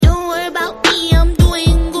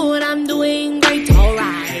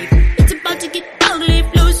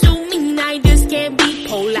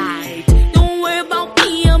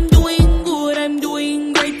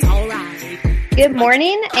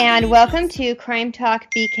and welcome to Crime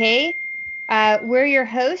Talk BK. We're your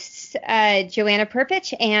hosts, Joanna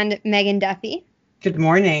Perpich and Megan Duffy. Good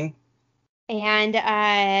morning. And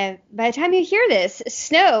by the time you hear this,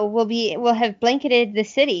 snow will have blanketed the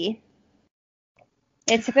city.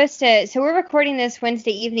 It's supposed to. So we're recording this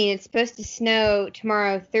Wednesday evening. It's supposed to snow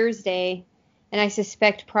tomorrow, Thursday, and I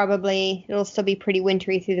suspect probably it'll still be pretty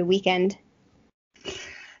wintry through the weekend.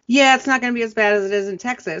 Yeah, it's not going to be as bad as it is in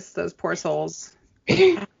Texas. Those poor souls.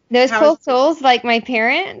 Those poor souls, like my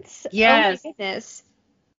parents. Yes. Oh my goodness.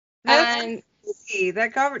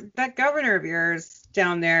 That governor of yours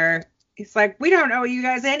down there, he's like, we don't owe you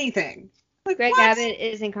guys anything. Like, Greg Abbott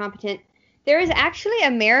is incompetent. There is actually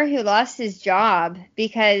a mayor who lost his job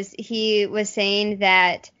because he was saying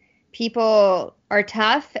that people are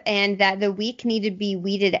tough and that the weak need to be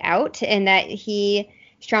weeded out, and that he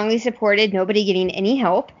strongly supported nobody getting any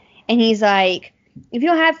help. And he's like, if you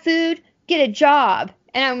don't have food, get a job.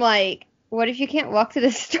 And I'm like, what if you can't walk to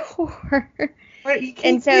the store? What, you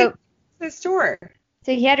can't get to the store.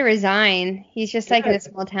 So he had to resign. He's just like in a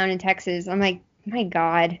small town in Texas. I'm like, my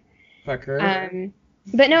God. Fucker.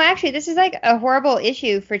 But no, actually, this is like a horrible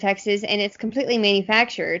issue for Texas, and it's completely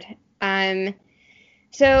manufactured.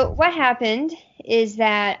 So what happened is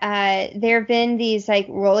that there have been these like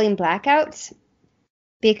rolling blackouts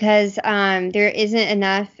because there isn't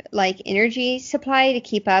enough like energy supply to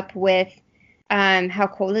keep up with how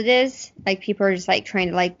cold it is. Like people are just like trying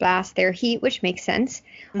to like blast their heat, which makes sense.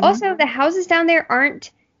 Mm-hmm. Also, the houses down there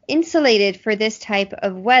aren't insulated for this type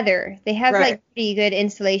of weather. They have like pretty good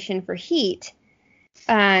insulation for heat.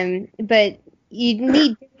 But you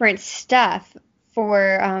need different stuff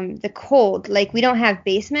for the cold. Like we don't have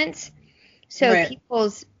basements. So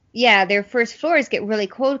their first floors get really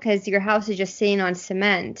cold because your house is just sitting on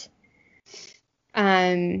cement.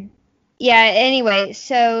 Anyway,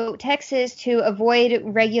 so Texas, to avoid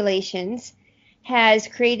regulations, has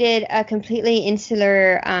created a completely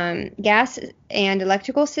insular gas and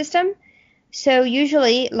electrical system. So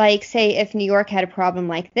usually, like, say, if New York had a problem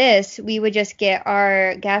like this, we would just get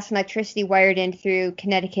our gas and electricity wired in through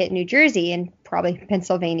Connecticut, New Jersey, and probably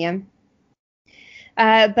Pennsylvania.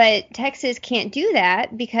 But Texas can't do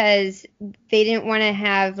that because they didn't want to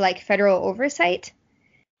have, like, federal oversight.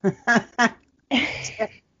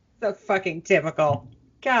 So fucking typical.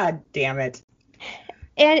 God damn it.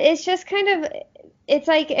 And it's just kind of, it's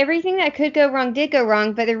like everything that could go wrong did go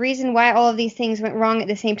wrong, but the reason why all of these things went wrong at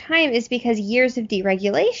the same time is because years of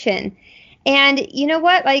deregulation. And you know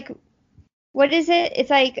what? Like, what is it?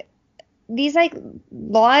 It's like these like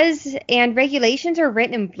laws and regulations are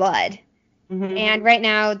written in blood. Mm-hmm. And right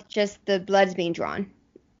now, just the blood's being drawn.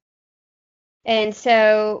 And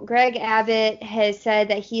so Greg Abbott has said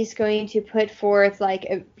that he's going to put forth,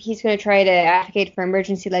 he's going to try to advocate for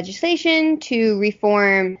emergency legislation to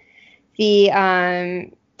reform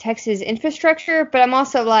the Texas infrastructure. But I'm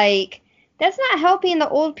also like, that's not helping the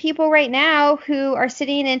old people right now who are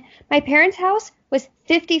sitting in. My parents' house was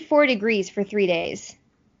 54 degrees for 3 days.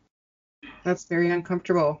 That's very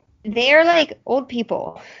uncomfortable. They are like old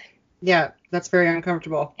people. Yeah, that's very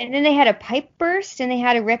uncomfortable. And then they had a pipe burst and they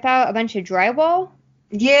had to rip out a bunch of drywall.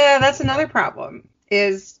 Yeah, that's another problem,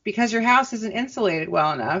 is because your house isn't insulated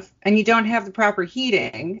well enough and you don't have the proper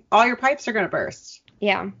heating, all your pipes are going to burst.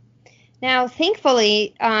 Yeah. Now,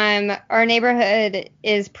 thankfully, our neighborhood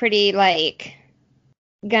is pretty, like,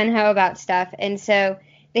 gung-ho about stuff. And so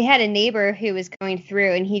they had a neighbor who was going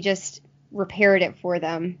through and he just repaired it for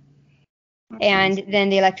them. And then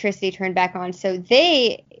the electricity turned back on. So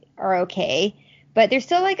they are okay, but there's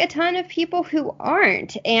still like a ton of people who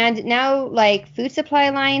aren't. And now like food supply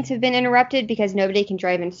lines have been interrupted because nobody can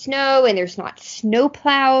drive in snow and there's not snow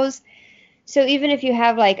plows. So even if you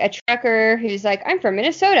have like a trucker who's like, I'm from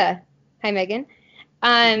Minnesota. Hi, Megan.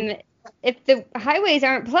 If the highways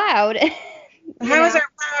aren't plowed. The highways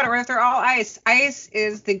aren't plowed, or if they're all ice. Ice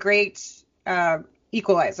is the great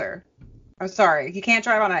equalizer. I'm sorry. You can't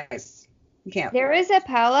drive on ice. You can't. There was a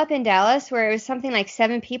pileup in Dallas where it was something like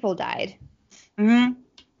 7 people died. Mm-hmm.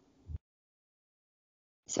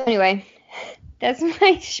 So anyway, that's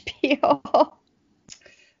my spiel.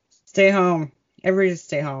 Stay home. Everybody just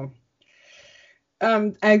stay home.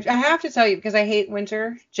 I have to tell you, because I hate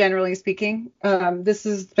winter, generally speaking, this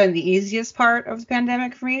has been the easiest part of the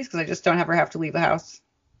pandemic for me, because I just don't ever have to leave the house.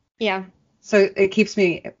 Yeah. So it keeps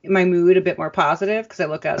my mood a bit more positive, because I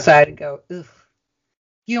look outside and go, ugh.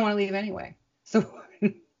 You don't want to leave anyway. So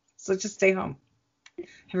just stay home.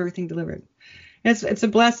 Have everything delivered. And it's a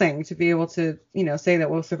blessing to be able to, say that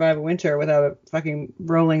we'll survive a winter without fucking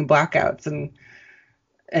rolling blackouts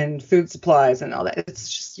and food supplies and all that.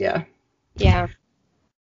 It's just, yeah. Yeah.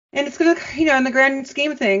 And it's gonna, in the grand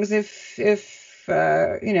scheme of things, if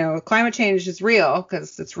climate change is real,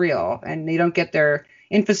 because it's real, and they don't get their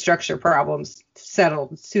infrastructure problems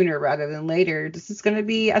settled sooner rather than later, this is going to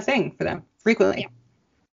be a thing for them frequently.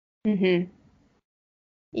 Mhm.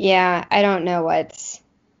 Yeah, I don't know what's.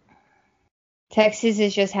 Texas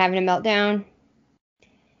is just having a meltdown.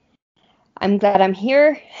 I'm glad I'm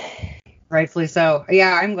here. Rightfully so.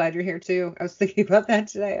 Yeah, I'm glad you're here too. I was thinking about that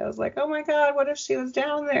today. I was like, oh my God, what if she was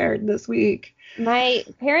down there this week? My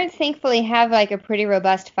parents thankfully have like a pretty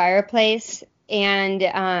robust fireplace, and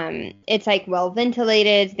it's like well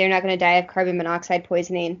ventilated. They're not going to die of carbon monoxide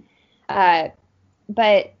poisoning.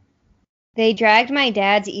 But they dragged my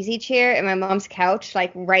dad's easy chair and my mom's couch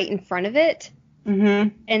like right in front of it.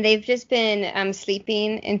 Mm-hmm. And they've just been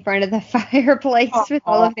sleeping in front of the fireplace with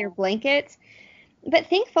all of their blankets. But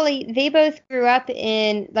thankfully, they both grew up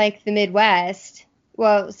in like the Midwest,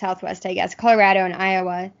 well, Southwest, I guess, Colorado and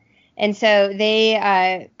Iowa. And so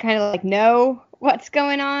they kind of like know what's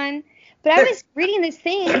going on. But I was reading this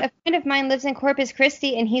thing. A friend of mine lives in Corpus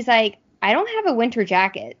Christi, and he's like, I don't have a winter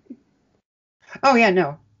jacket. Oh, yeah,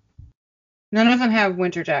 no. None of them have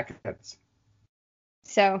winter jackets.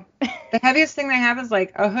 So. The heaviest thing they have is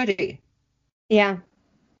like a hoodie. Yeah.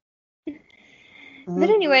 But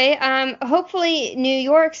anyway, hopefully New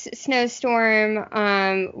York's snowstorm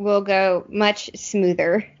will go much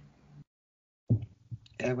smoother.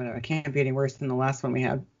 Yeah, whatever. It can't be any worse than the last one we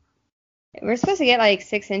had. We're supposed to get like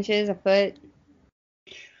 6 inches, a foot.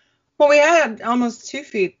 Well, we had almost 2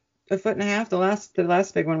 feet, a foot and a half. The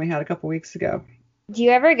last big one we had a couple weeks ago. Do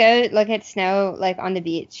you ever go look at snow like on the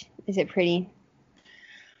beach? Is it pretty?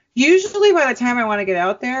 Usually by the time I want to get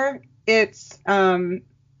out there, it's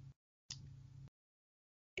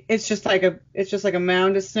just like a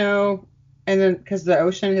mound of snow, and then because the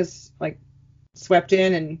ocean has like swept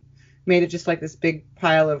in and made it just like this big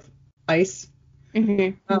pile of ice.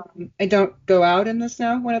 Mm-hmm. I don't go out in the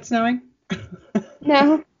snow when it's snowing.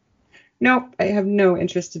 No. Nope, I have no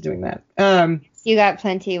interest in doing that. You got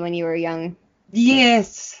plenty when you were young.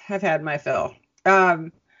 Yes, I've had my fill.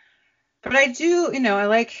 But I do, I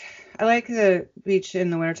like the beach in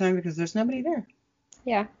the wintertime because there's nobody there.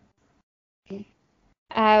 Yeah.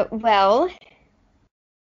 Well,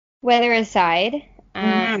 weather aside,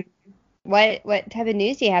 what type of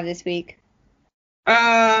news do you have this week?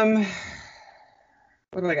 What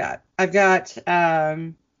do I got? I've got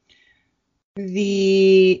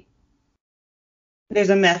there's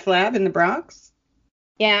a meth lab in the Bronx.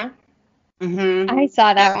 Yeah. Mm-hmm. I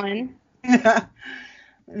saw that one.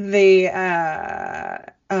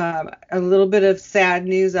 A little bit of sad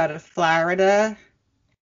news out of Florida.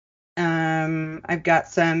 I've got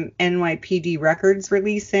some NYPD records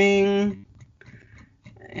releasing.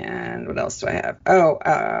 And what else do I have?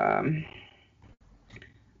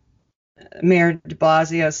 Mayor de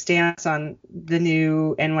Blasio's stance on the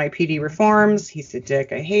new NYPD reforms. He's a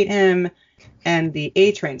dick. I hate him. And the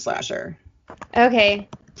A-Train slasher. Okay,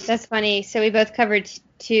 that's funny. So we both covered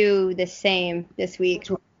two the same this week.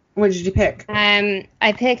 What did you pick? I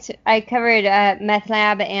covered meth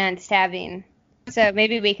lab and stabbing. So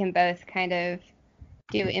maybe we can both kind of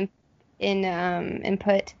do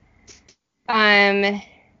input. I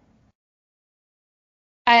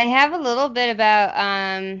have a little bit about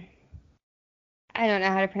I don't know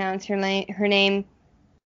how to pronounce her name.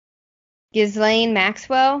 Ghislaine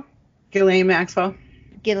Maxwell. Ghislaine Maxwell.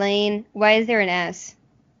 Ghislaine. Why is there an S?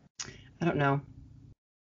 I don't know.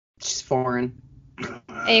 She's foreign.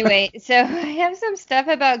 Anyway, so I have some stuff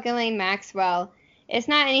about Ghislaine Maxwell. It's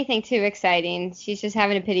not anything too exciting. She's just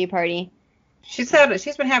having a pity party. She's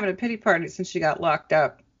been having a pity party since she got locked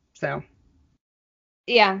up. So.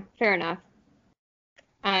 Yeah, fair enough.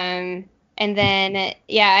 And then I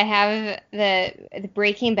have the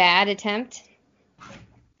Breaking Bad attempt,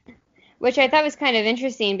 which I thought was kind of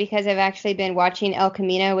interesting because I've actually been watching El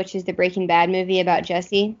Camino, which is the Breaking Bad movie about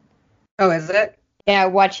Jesse. Oh, is it? Yeah,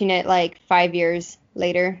 watching it like 5 years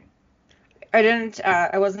later.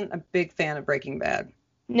 I wasn't a big fan of Breaking Bad.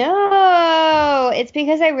 No, it's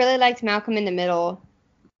because I really liked Malcolm in the Middle.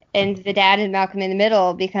 And the dad in Malcolm in the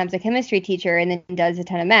Middle becomes a chemistry teacher and then does a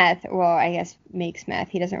ton of meth. Well, I guess makes meth.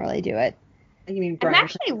 He doesn't really do it. You mean I'm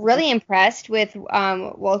actually really impressed with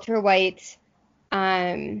Walter White's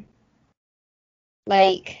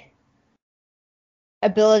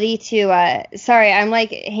ability to sorry, I'm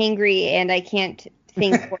like hangry and I can't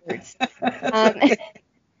think words.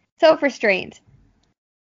 Self-restraint.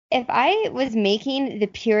 If I was making the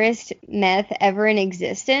purest meth ever in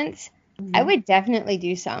existence, I would definitely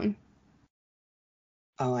do some.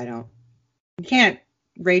 Oh, I don't. You can't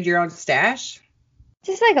raid your own stash?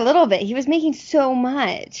 Just like a little bit. He was making so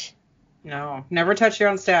much. No, never touch your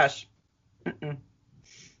own stash. Mm-mm.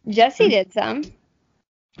 Jesse did some.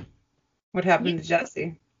 What happened to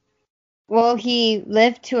Jesse? Well, he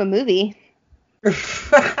lived to a movie. Okay.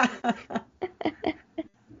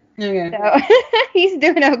 So he's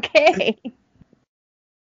doing okay.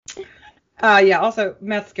 Yeah. Also,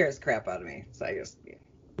 meth scares the crap out of me. So I just.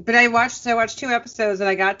 But I watched 2 episodes and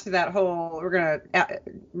I got to that whole we're gonna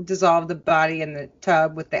dissolve the body in the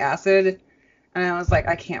tub with the acid, and I was like,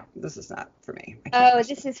 I can't. This is not for me. I can't Oh, watch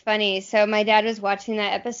this is funny. So my dad was watching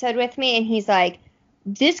that episode with me, and he's like,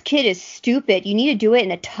 "This kid is stupid. You need to do it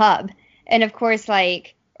in a tub." And of course,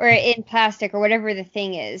 like, or in plastic or whatever the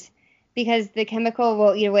thing is, because the chemical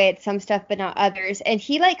will eat away at some stuff but not others. And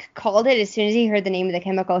he like called it as soon as he heard the name of the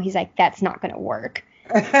chemical. He's like, "That's not gonna work."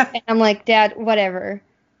 And I'm like, "Dad, whatever."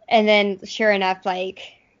 And then sure enough, like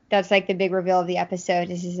that's like the big reveal of the episode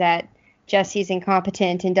is that Jesse's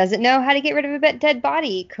incompetent and doesn't know how to get rid of a dead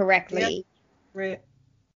body correctly. Yeah,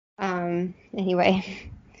 Anyway,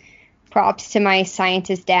 props to my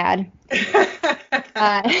scientist dad.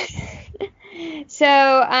 right.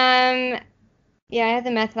 Yeah, I have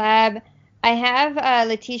the meth lab. I have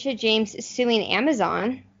Letitia James suing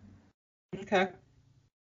Amazon, Okay.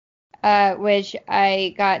 which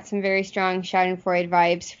I got some very strong Schadenfreude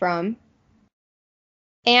vibes from.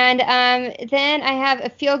 And then I have a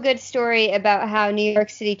feel-good story about how New York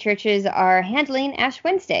City churches are handling Ash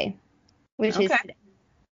Wednesday, which is today.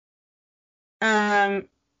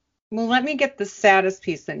 Well, let me get the saddest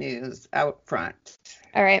piece of news out front.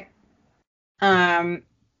 All right.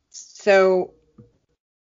 So,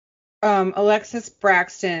 Alexis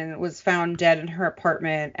Braxton was found dead in her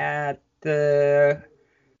apartment at the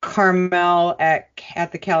Carmel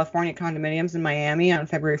at the California condominiums in Miami on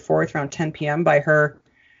February 4th around 10 p.m. by her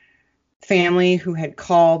family, who had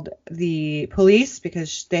called the police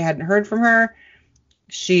because they hadn't heard from her.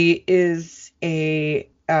 She is a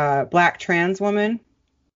Black trans woman.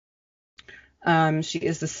 She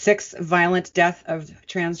is the 6th violent death of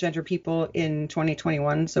transgender people in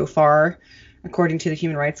 2021 so far, according to the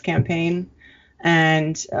Human Rights Campaign.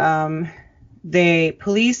 And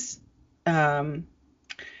police have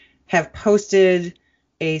posted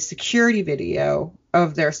a security video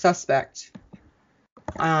of their suspect.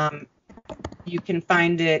 You can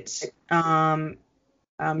find it,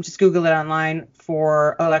 just Google it online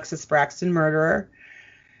for Alexis Braxton murderer.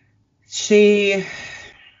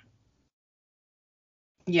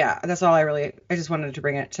 Yeah, that's all I just wanted to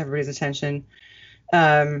bring it to everybody's attention.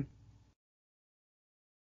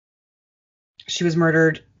 She was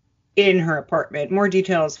murdered in her apartment. More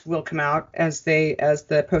details will come out as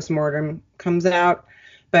the postmortem comes out.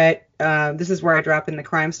 But this is where I drop in the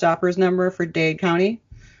Crime Stoppers number for Dade County,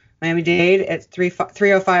 Miami-Dade. It's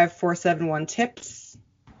 305-471-TIPS.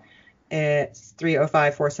 It's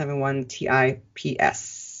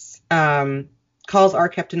 305-471-TIPS. Calls are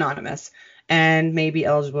kept anonymous and may be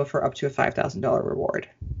eligible for up to a $5,000 reward,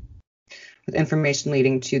 with information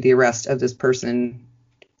leading to the arrest of this person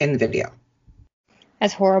in the video.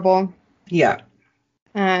 That's horrible. Yeah.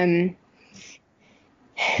 Yeah,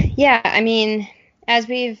 I mean, as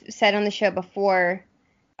we've said on the show before,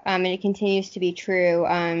 and it continues to be true,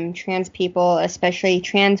 trans people, especially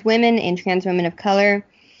trans women and trans women of color,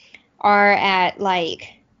 are at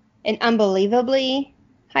like an unbelievably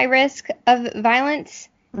high risk of violence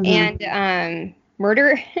and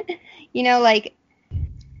murder.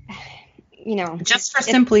 Just for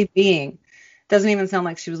simply being. Doesn't even sound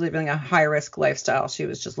like she was living a high risk lifestyle. She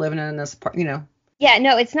was just living in this, Yeah,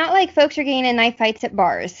 no, it's not like folks are getting in knife fights at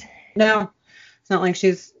bars. No, it's not like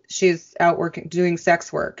she's out working, doing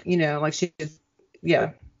sex work, like she's,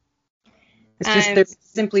 yeah. It's just they're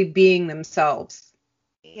simply being themselves.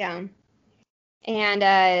 Yeah.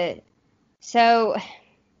 And so,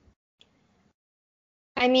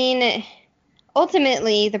 I mean,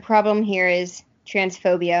 ultimately, the problem here is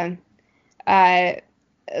transphobia. But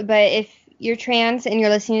if you're trans and you're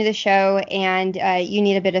listening to the show and you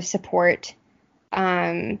need a bit of support,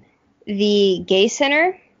 the Gay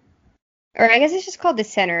Center, or I guess it's just called the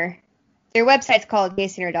Center, their website's called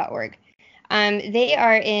gaycenter.org. They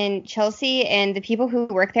are in Chelsea, and the people who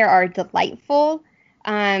work there are delightful.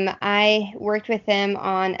 I worked with them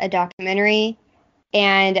on a documentary,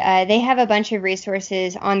 and they have a bunch of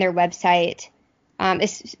resources on their website,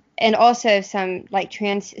 and also some like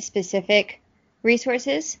trans-specific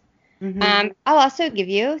resources. I'll also give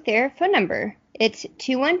you their phone number. It's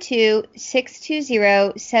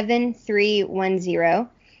 212-620-7310.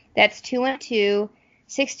 That's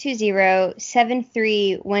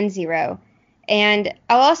 212-620-7310. And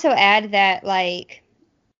I'll also add that, like,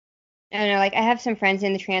 I don't know, like I have some friends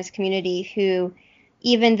in the trans community who,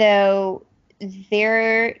 even though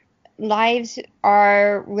their lives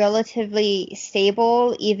are relatively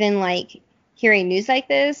stable, even like hearing news like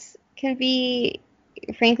this can be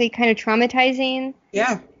frankly kind of traumatizing,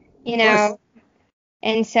 Yeah, you of course. know.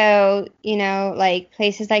 And so, like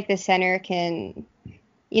places like the center can,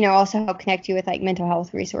 also help connect you with like mental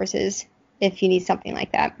health resources if you need something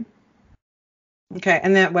like that. Okay,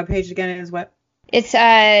 and that webpage again is what? It's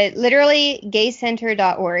literally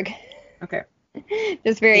gaycenter.org. Okay.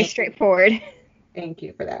 Just very Thank, straightforward. thank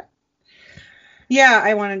you for that. Yeah,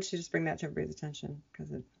 I wanted to just bring that to everybody's attention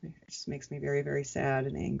because it just makes me very, very sad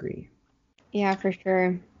and angry. Yeah, for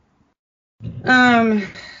sure. Um, do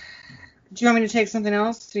you want me to take something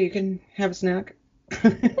else so you can have a snack?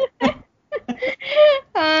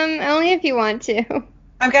 Only if you want to. All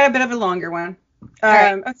I've got a bit of a longer one.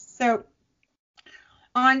 right. So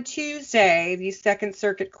on Tuesday, the Second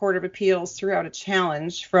Circuit Court of Appeals threw out a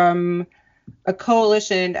challenge from a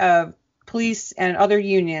coalition of police and other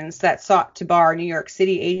unions that sought to bar New York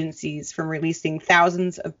City agencies from releasing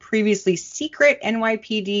thousands of previously secret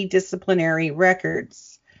NYPD disciplinary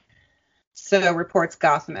records. So reports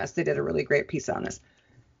Gothamist. They did a really great piece on this.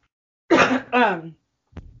 um,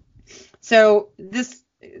 so this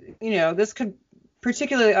could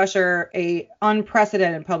particularly usher a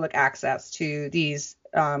unprecedented public access to these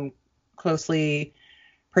closely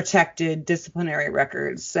protected disciplinary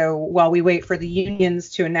records. So while we wait for the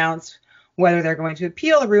unions to announce whether they're going to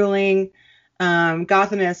appeal the ruling,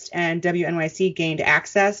 Gothamist and WNYC gained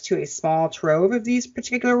access to a small trove of these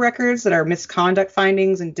particular records that are misconduct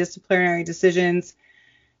findings and disciplinary decisions,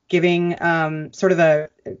 giving sort of a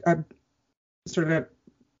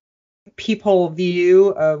peephole view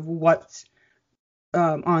of what's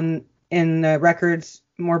on in the records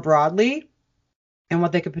more broadly and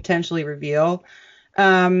what they could potentially reveal.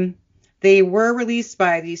 They were released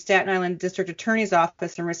by the Staten Island District Attorney's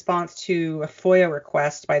Office in response to a FOIA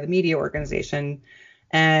request by the media organization,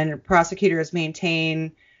 and prosecutors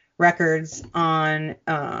maintain records on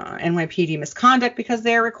NYPD misconduct because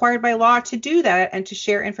they are required by law to do that and to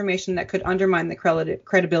share information that could undermine the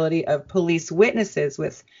credibility of police witnesses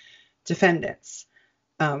with defendants,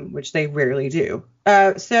 which they rarely do.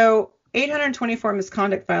 So 824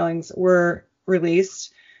 misconduct filings were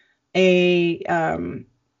released.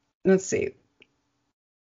 Let's see.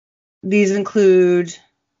 These include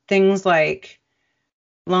things like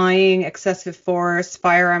lying, excessive force,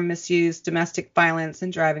 firearm misuse, domestic violence,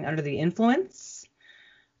 and driving under the influence.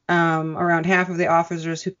 Around half of the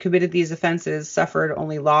officers who committed these offenses suffered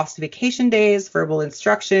only lost vacation days, verbal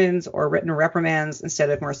instructions, or written reprimands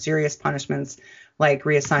instead of more serious punishments like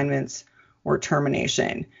reassignments or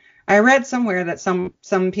termination. I read somewhere that some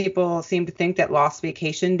people seem to think that lost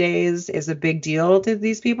vacation days is a big deal to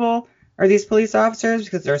these people or these police officers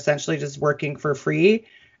because they're essentially just working for free.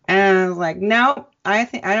 And I was like, no, I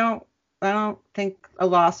don't think a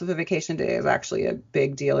loss of a vacation day is actually a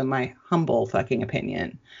big deal in my humble fucking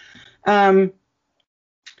opinion. Of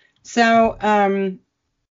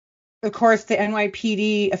course, the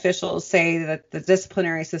NYPD officials say that the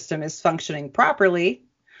disciplinary system is functioning properly,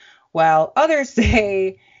 while others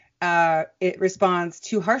say it responds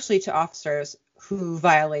too harshly to officers who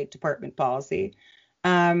violate department policy.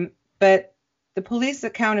 But the police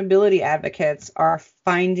accountability advocates are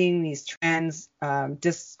finding these trends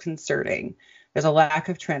disconcerting. There's a lack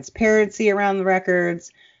of transparency around the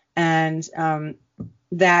records, and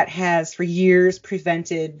that has for years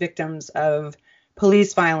prevented victims of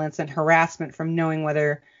police violence and harassment from knowing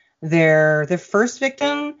whether they're the first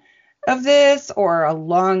victim of this or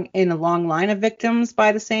in a long line of victims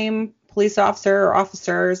by the same police officer or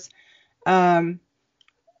officers. You're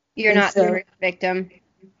not the first victim.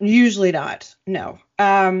 Usually not. No.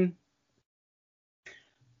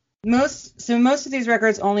 Most of these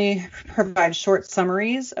records only provide short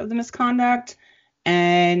summaries of the misconduct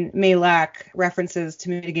and may lack references to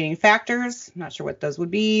mitigating factors. I'm not sure what those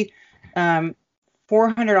would be.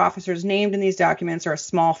 400 officers named in these documents are a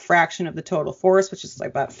small fraction of the total force, which is like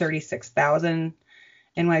about 36,000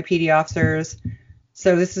 NYPD officers.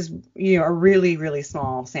 So this is, a really, really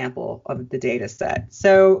small sample of the data set.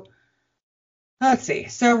 So let's see.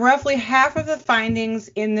 So roughly half of the findings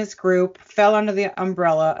in this group fell under the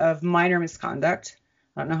umbrella of minor misconduct.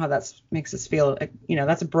 I don't know how that makes us feel.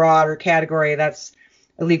 That's a broader category. That's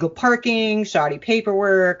illegal parking, shoddy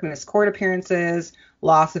paperwork, missed court appearances,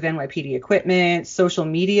 loss of NYPD equipment, social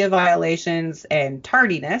media violations, and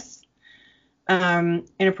tardiness. In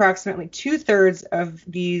approximately 2/3 of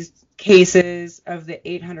these cases of the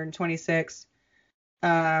 826,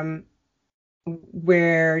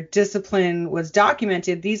 where discipline was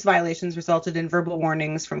documented, these violations resulted in verbal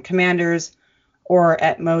warnings from commanders or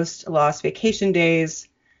at most lost vacation days.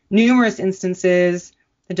 Numerous instances,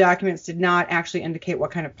 the documents did not actually indicate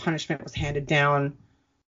what kind of punishment was handed down.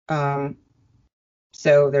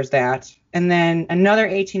 So there's that. And then another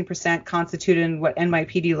 18% constituted what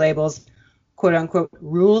NYPD labels quote unquote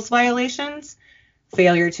rules violations,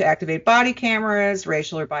 failure to activate body cameras,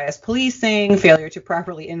 racial or biased policing, failure to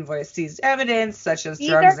properly invoice seized evidence such as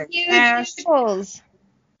drugs and cash.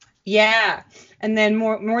 Yeah. And then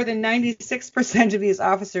more than 96% of these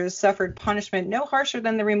officers suffered punishment no harsher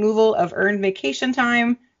than the removal of earned vacation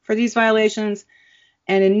time for these violations.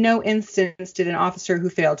 And in no instance did an officer who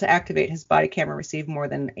failed to activate his body camera receive more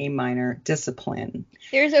than a minor discipline.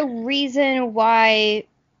 There's a reason why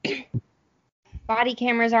body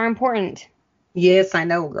cameras are important. Yes, I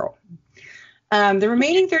know, girl. The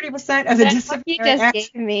remaining 30% of the disciplinary actions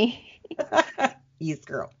gave me. Yes,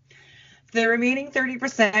 girl. The remaining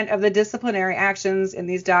 30% of the disciplinary actions in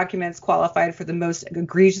these documents qualified for the most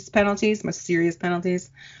egregious penalties, most serious penalties.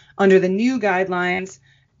 Under the new guidelines,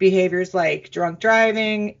 behaviors like drunk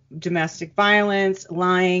driving, domestic violence,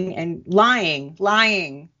 lying,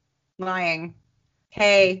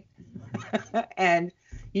 hey, and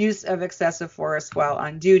use of excessive force while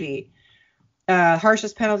on duty.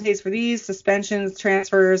 Harshest penalties for these: suspensions,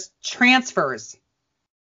 transfers,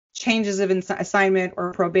 changes of assignment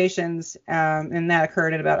or probations, and that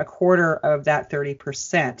occurred at about a quarter of that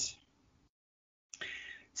 30%.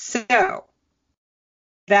 So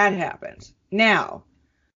that happened. Now,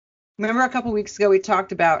 remember a couple weeks ago we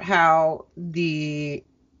talked about how the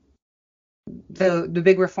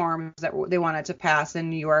big reforms that they wanted to pass in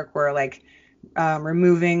New York were like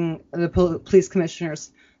removing the police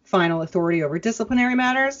commissioner's final authority over disciplinary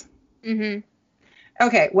matters. Mm-hmm.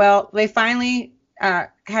 Okay, well, they finally had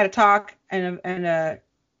a talk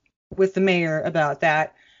with the mayor about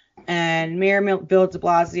that, and Mayor Bill de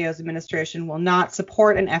Blasio's administration will not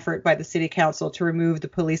support an effort by the city council to remove the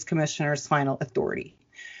police commissioner's final authority,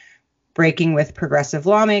 breaking with progressive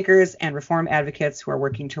lawmakers and reform advocates who are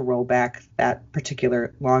working to roll back that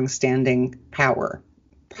particular long-standing power,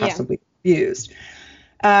 possibly abused.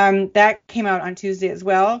 That came out on Tuesday as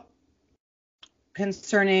well,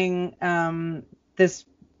 concerning this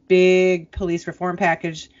big police reform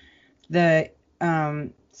package the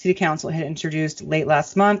city council had introduced late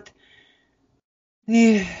last month.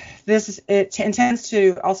 It intends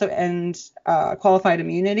to also end qualified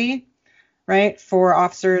immunity, right, for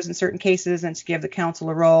officers in certain cases, and to give the council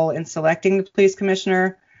a role in selecting the police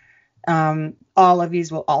commissioner. All of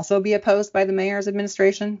these will also be opposed by the mayor's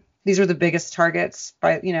administration. These were the biggest targets,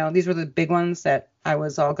 these were the big ones that I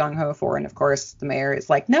was all gung-ho for. And of course, the mayor is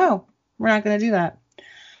like, no, we're not going to do that.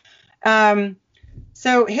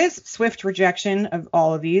 So his swift rejection of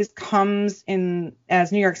all of these comes in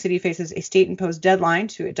as New York City faces a state-imposed deadline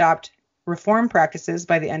to adopt reform practices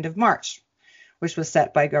by the end of March, which was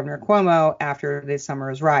set by Governor Cuomo after the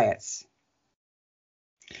summer's riots.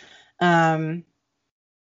 Glad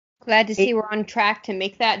to see we're on track to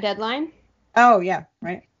make that deadline. Oh, yeah,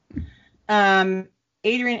 right.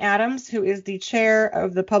 Adrienne Adams, who is the chair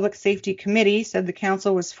of the Public Safety Committee, said the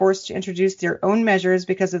council was forced to introduce their own measures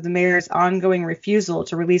because of the mayor's ongoing refusal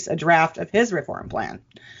to release a draft of his reform plan.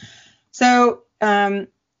 So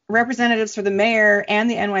representatives for the mayor and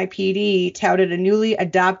the NYPD touted a newly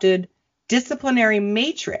adopted disciplinary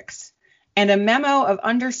matrix and a memo of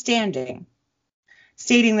understanding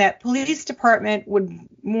stating that police department would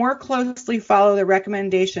more closely follow the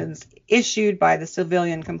recommendations issued by the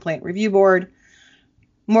Civilian Complaint Review Board.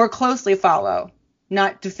 More closely follow,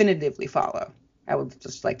 not definitively follow. I would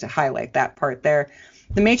just like to highlight that part there.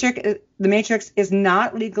 The matrix is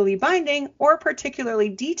not legally binding or particularly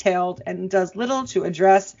detailed and does little to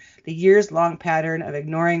address the years-long pattern of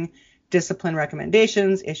ignoring discipline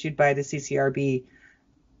recommendations issued by the CCRB,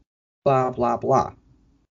 blah, blah, blah.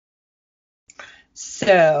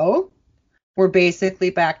 So we're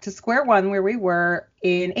basically back to square one where we were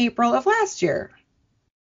in April of last year,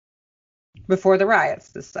 before the riots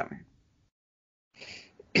this summer.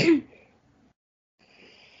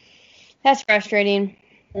 That's frustrating.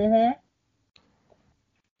 Mm-hmm.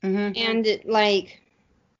 And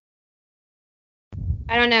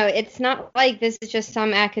I don't know. It's not like this is just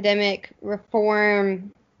some academic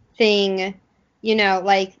reform thing.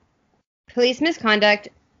 Police misconduct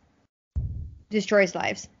destroys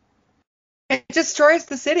lives. It destroys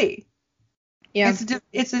the city. Yeah.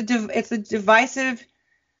 It's a divisive.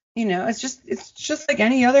 It's just like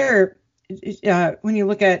any other. When you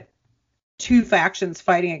look at two factions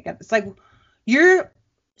fighting against, it's like you're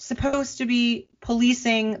supposed to be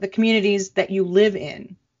policing the communities that you live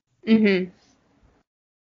in. Mm-hmm.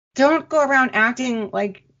 Don't go around acting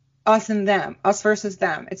like us and them, us versus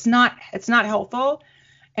them. It's not helpful,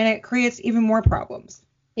 and it creates even more problems.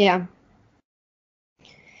 Yeah.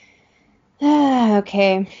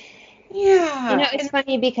 Okay. Yeah. It's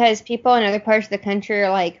funny because people in other parts of the country are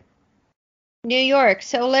like, New York,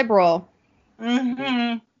 so liberal.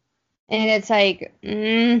 Mm-hmm. And it's like,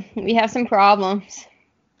 we have some problems.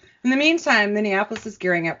 In the meantime, Minneapolis is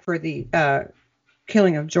gearing up for the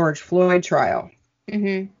killing of George Floyd trial.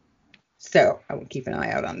 Mm-hmm. So I will keep an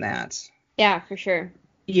eye out on that. Yeah, for sure.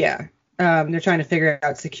 Yeah. They're trying to figure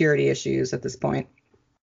out security issues at this point.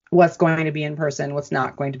 What's going to be in person, what's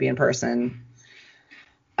not going to be in person.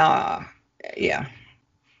 Yeah.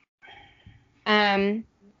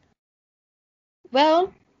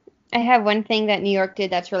 Well, I have one thing that New York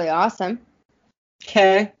did that's really awesome.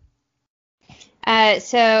 Okay.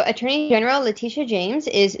 So Attorney General Letitia James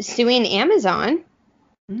is suing Amazon.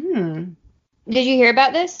 Did you hear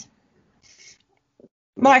about this?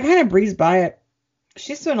 Well, I kind of breezed by it.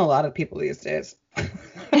 She's suing a lot of people these days.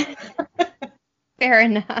 Fair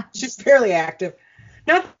enough. She's fairly active.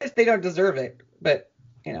 Not that they don't deserve it, but,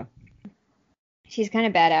 She's kind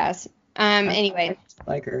of badass. Anyway. I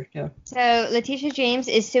like her, yeah. So Letitia James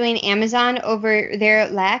is suing Amazon over their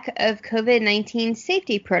lack of COVID-19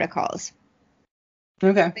 safety protocols.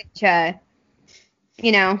 Okay. Which, yeah,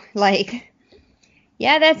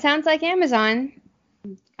 that sounds like Amazon.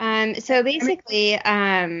 So basically,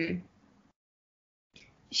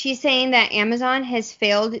 she's saying that Amazon has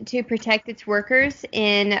failed to protect its workers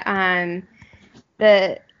in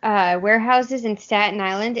the warehouses in Staten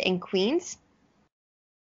Island and Queens.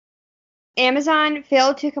 Amazon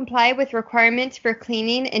failed to comply with requirements for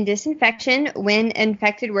cleaning and disinfection when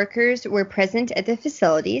infected workers were present at the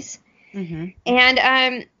facilities. Mm-hmm.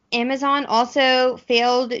 And Amazon also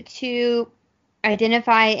failed to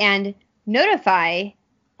identify and notify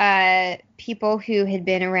people who had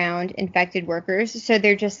been around infected workers. So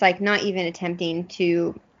they're just not even attempting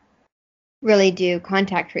to really do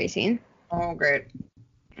contact tracing. Oh, great.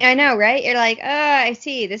 I know, right? You're like, I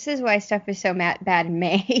see. This is why stuff is so bad in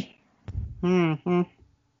May. Mm-hmm.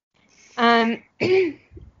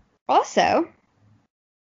 Also,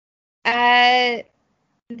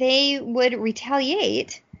 they would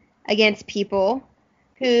retaliate against people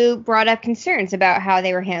who brought up concerns about how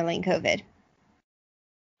they were handling COVID.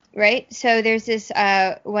 Right? So there's this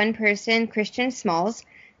one person, Christian Smalls,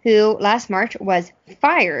 who last March was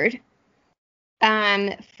fired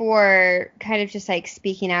for kind of just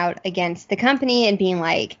speaking out against the company and being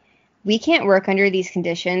like, we can't work under these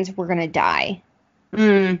conditions. We're going to die.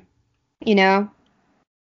 Mm. And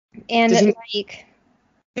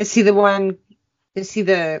is he the one? Is he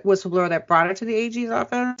the whistleblower that brought it to the AG's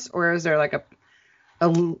office, or is there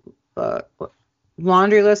a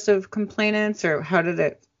laundry list of complainants, or how did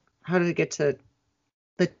it get to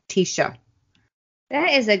Letitia?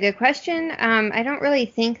 That is a good question. I don't really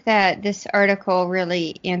think that this article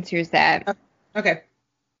really answers that. Okay.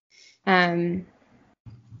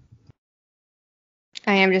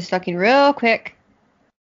 I am just looking real quick,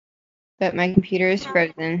 but my computer is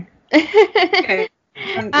frozen. Okay.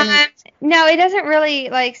 No, it doesn't really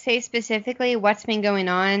say specifically what's been going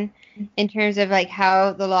on in terms of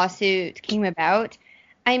how the lawsuit came about.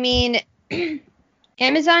 I mean,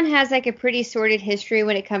 Amazon has a pretty sordid history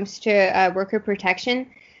when it comes to worker protection.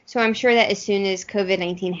 So I'm sure that as soon as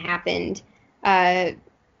COVID-19 happened,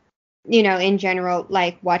 in general,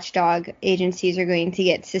 watchdog agencies are going to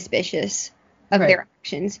get suspicious of their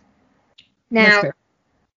actions. Now,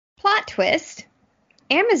 plot twist,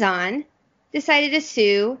 Amazon decided to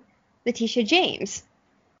sue Letitia James.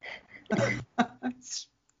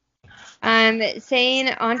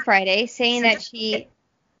 Saying on Friday, that she...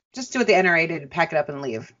 Just do what the NRA did and pack it up and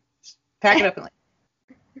leave. Pack it up and leave.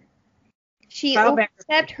 She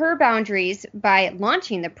overstepped her boundaries by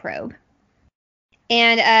launching the probe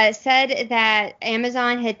and said that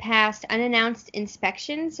Amazon had passed unannounced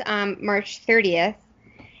inspections March 30th.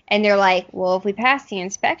 And they're like, well, if we passed the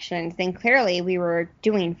inspections, then clearly we were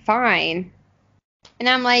doing fine. And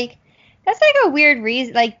I'm like, that's a weird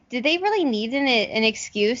reason. Did they really need an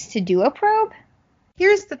excuse to do a probe?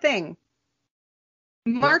 Here's the thing.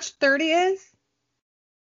 March 30th,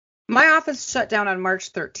 my office shut down on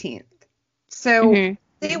March 13th. So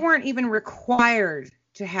they weren't even required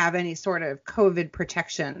to have any sort of COVID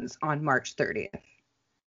protections on March 30th.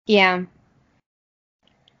 Yeah.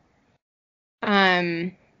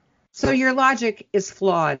 So your logic is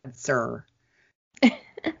flawed, sir.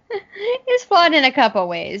 It's flawed in a couple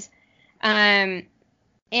ways.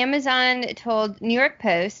 Amazon told New York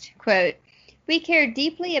Post, quote, "We care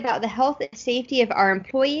deeply about the health and safety of our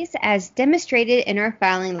employees as demonstrated in our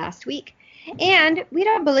filing last week. And we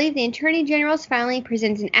don't believe the Attorney General's filing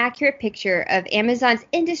presents an accurate picture of Amazon's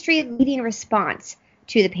industry-leading response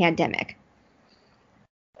to the pandemic."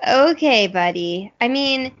 Okay, buddy. I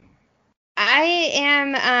mean, I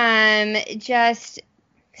am just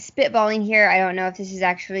spitballing here. I don't know if this is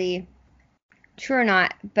actually true or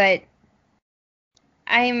not, but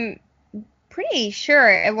I'm pretty sure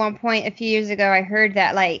at one point a few years ago I heard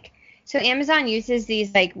that, like, so Amazon uses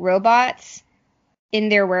these, like, robots in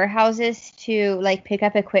their warehouses to, like, pick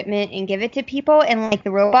up equipment and give it to people, and, like,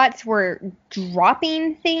 the robots were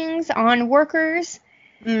dropping things on workers.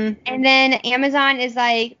 And then Amazon is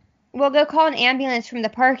like, well, go call an ambulance from the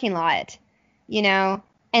parking lot, you know?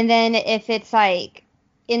 And then if it's, like,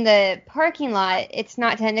 in the parking lot, it's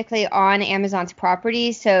not technically on Amazon's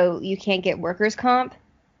property, so you can't get workers' comp.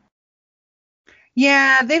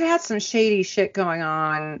 Yeah, they've had some shady shit going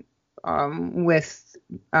on with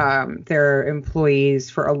their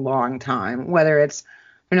employees for a long time. Whether it's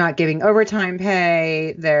they're not giving overtime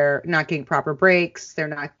pay, they're not getting proper breaks, they're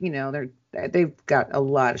not, they've got a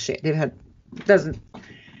lot of shit. They've had doesn't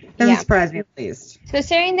surprise me at least. So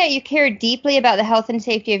saying that you care deeply about the health and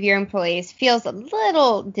safety of your employees feels a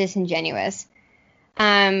little disingenuous.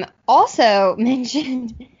 Also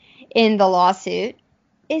mentioned in the lawsuit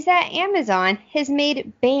is that Amazon has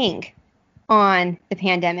made bank on the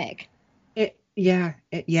pandemic. It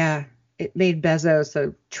made Bezos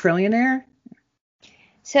a trillionaire.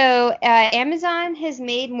 So Amazon has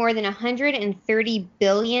made more than $130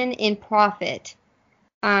 billion in profit,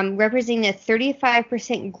 representing a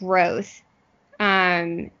 35% growth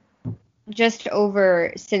just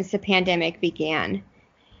over since the pandemic began.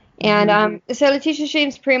 And so Letitia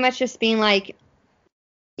Stream's pretty much just being like,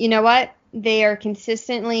 you know what? They are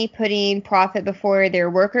consistently putting profit before their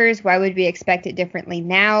workers. Why would we expect it differently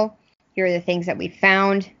now? Here are the things that we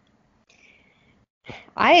found.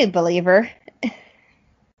 I believe her.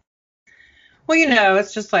 Well,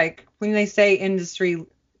 it's just like when they say industry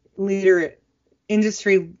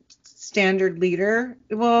standard leader.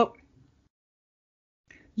 Well,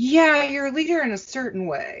 yeah, you're a leader in a certain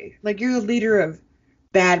way. Like, you're a leader of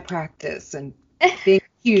bad practice and being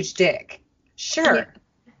a huge dick. Sure. Yeah.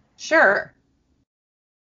 Sure.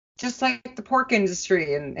 Just like the pork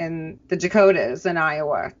industry in the Dakotas and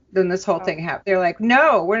Iowa. Then this whole thing happened. They're like,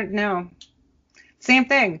 no. Same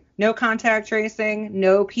thing. No contact tracing,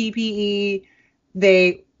 no PPE.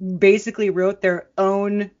 They basically wrote their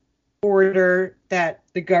own order that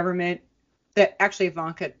the government, that actually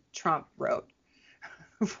Ivanka Trump wrote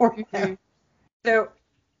for them. So,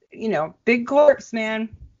 big corps, man.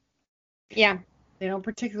 Yeah. They don't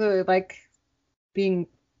particularly like being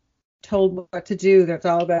told what to do. That's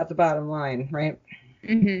all about the bottom line, right?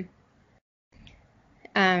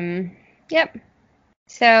 Yep.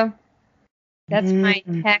 So that's my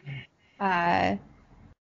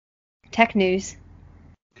tech news.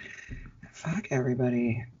 Fuck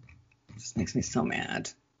everybody. It just makes me so mad.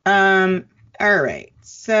 All right.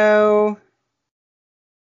 So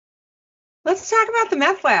let's talk about the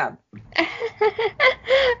meth lab. All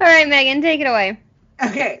right, Megan, take it away.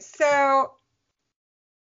 Okay, so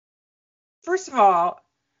first of all,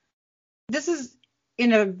 this is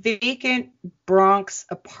in a vacant Bronx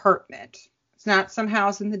apartment. It's not some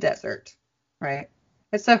house in the desert, right?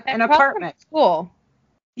 It's an apartment. Cool.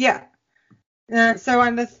 Yeah. So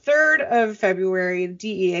on the 3rd of February,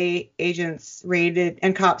 DEA agents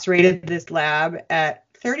cops raided this lab at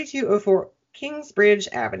 3204 Kingsbridge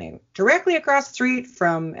Avenue, directly across the street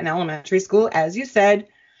from an elementary school, as you said,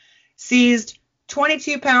 seized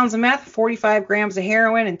 22 pounds of meth, 45 grams of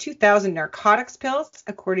heroin, and 2,000 narcotics pills,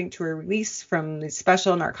 according to a release from the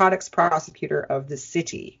special narcotics prosecutor of the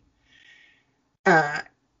city.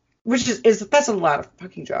 Which that's a lot of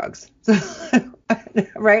fucking drugs.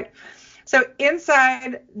 Right? So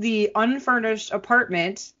inside the unfurnished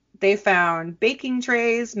apartment, they found baking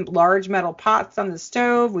trays, large metal pots on the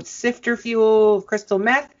stove with sifter fuel, crystal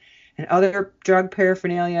meth, and other drug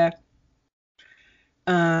paraphernalia.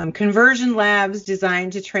 Conversion labs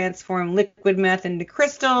designed to transform liquid meth into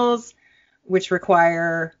crystals, which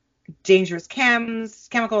require dangerous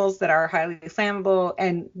chemicals that are highly flammable,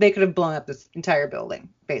 and they could have blown up this entire building,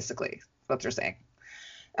 basically, is what they're saying.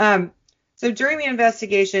 So during the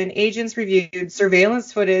investigation, agents reviewed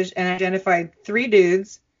surveillance footage and identified 3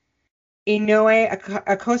 dudes, Inoue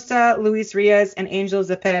Acosta, Luis Rios, and Angel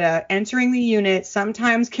Zepeda, entering the unit,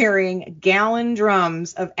 sometimes carrying gallon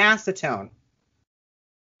drums of acetone.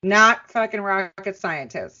 Not fucking rocket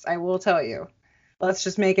scientists, I will tell you. let's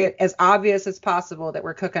just make it as obvious as possible that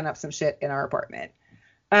we're cooking up some shit in our apartment.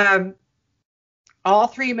 All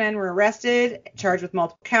 3 men were arrested, charged with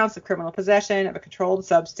multiple counts of criminal possession of a controlled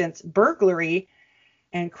substance, burglary,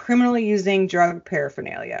 and criminally using drug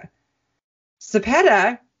paraphernalia.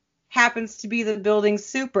 Cepeda happens to be the building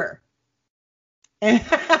super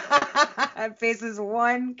and faces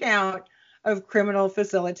 1 count of criminal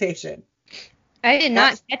facilitation. I did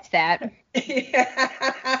not catch that.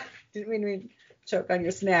 Yeah. Didn't mean to choke on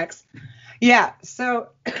your snacks. Yeah, so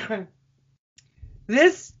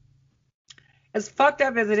this, as fucked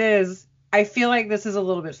up as it is, I feel like this is a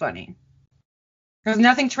little bit funny. Because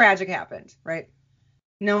nothing tragic happened, right?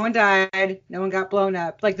 No one died. No one got blown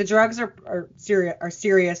up. Like, the drugs are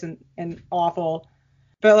serious and awful.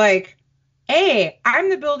 But, like, hey, I'm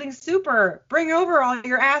the building super. Bring over all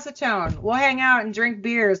your acetone. We'll hang out and drink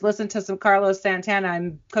beers, listen to some Carlos Santana,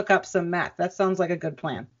 and cook up some meth. That sounds like a good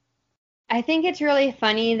plan. I think it's really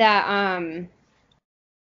funny that,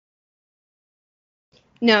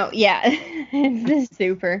 no, yeah, it's the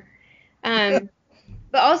super. But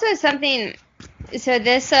also something, so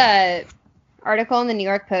this article in the New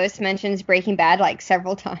York Post mentions Breaking Bad like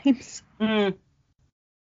several times. Mm.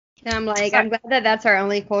 And I'm like, I'm glad that that's our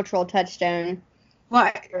only cultural touchdown.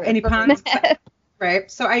 Well, any puns? Right.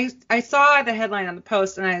 So I saw the headline on the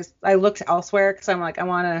Post, and I looked elsewhere because I'm like, I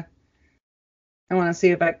want to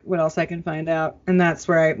see what else I can find out, and that's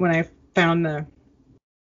where when I found the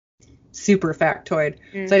super factoid.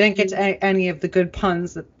 Mm-hmm. So I didn't get to any of the good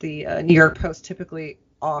puns that the New York Post typically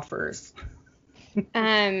offers.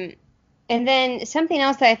 And then something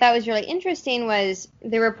else that I thought was really interesting was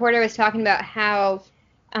the reporter was talking about how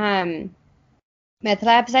meth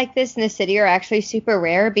labs like this in the city are actually super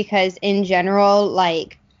rare because in general,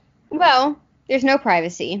 like, well, there's no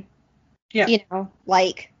privacy. Yeah. You know,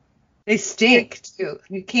 like, they stink too.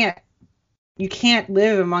 You can't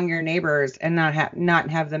live among your neighbors and not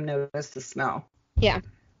have them notice the smell. Yeah.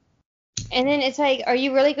 And then it's like, are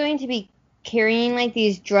you really going to be carrying like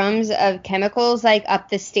these drums of chemicals like up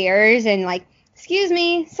the stairs and like, excuse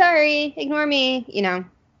me, sorry, ignore me, you know?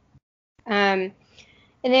 And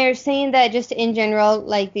they're saying that just in general,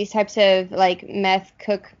 like these types of like meth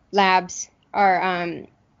cook labs are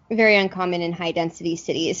very uncommon in high density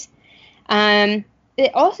cities.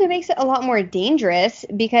 It also makes it a lot more dangerous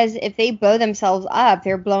because if they blow themselves up,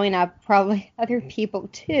 they're blowing up probably other people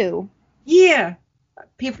too. Yeah.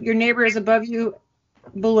 People, your neighbor is above you,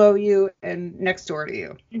 below you, and next door to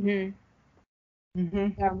you. Mm-hmm.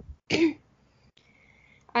 Mm-hmm. So,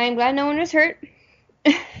 I'm glad no one was hurt.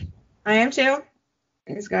 I am too.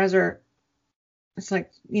 These guys are, it's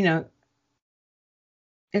like, you know,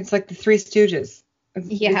 it's like the Three Stooges.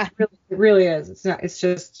 Yeah. It really is. It's not, it's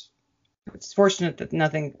just, it's fortunate that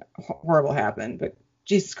nothing horrible happened, but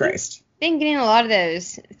Jesus Christ. Been getting a lot of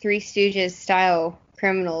those Three Stooges style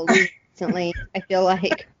criminals recently, I feel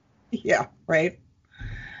like. Yeah, right.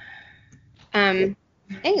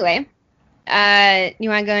 Anyway, you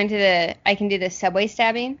want to go into I can do the subway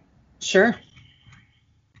stabbing? Sure.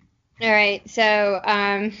 All right, so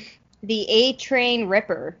the A Train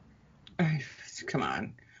Ripper. Come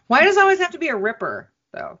on. Why does it always have to be a ripper,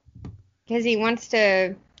 though? Because he wants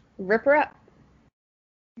to rip her up.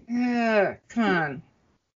 Yeah, come on.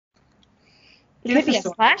 It could be a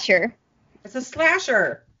slasher. It's a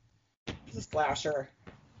slasher. It's a slasher.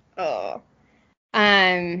 Oh.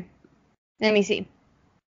 Let me see.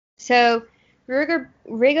 So,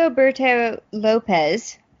 Rigoberto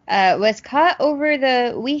Lopez was caught over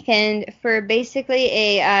the weekend for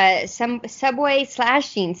basically a subway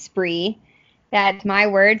slashing spree. That's my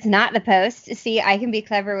words, not the Post. See, I can be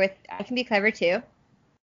clever too.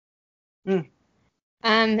 Mm.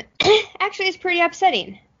 Actually, it's pretty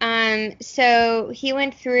upsetting. So he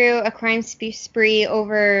went through a crime spree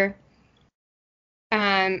over,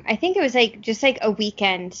 I think it was just a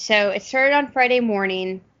weekend. So it started on Friday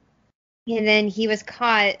morning, and then he was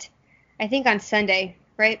caught, I think on Sunday,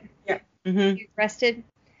 right? Yeah. Mm-hmm. He was arrested.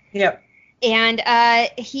 Yep. And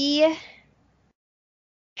he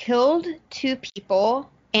killed 2 people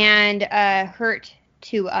and hurt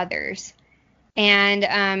 2 others.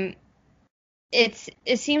 And it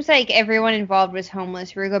seems like everyone involved was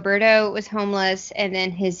homeless. Rigoberto was homeless, and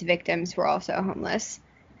then his victims were also homeless.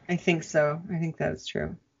 I think so. I think that's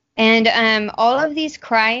true. And all of these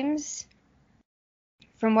crimes,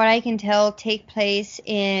 from what I can tell, take place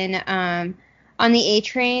in on the A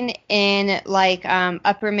train in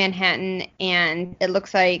Upper Manhattan, and it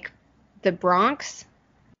looks like the Bronx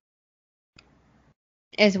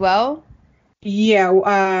as well.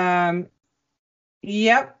 Yeah.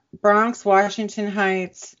 Yep. Bronx, Washington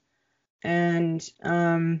Heights, and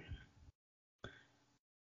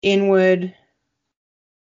Inwood.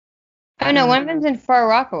 Oh no, one of them's in Far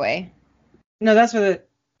Rockaway. No, that's where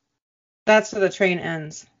the train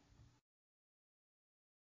ends.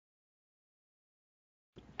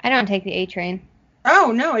 I don't take the A train.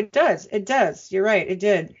 Oh no, it does. It does. You're right. It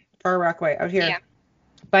did. Far Rockaway out here. Yeah.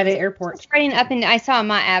 By the airport. Riding up and I saw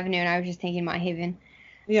Mott Avenue and I was just thinking Mott Haven.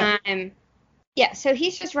 Yeah. Yeah, so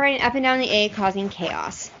he's just riding up and down the A causing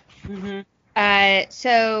chaos. Mm-hmm.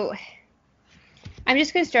 So I'm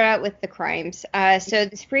just going to start out with the crimes. So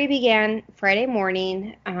the spree began Friday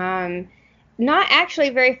morning, not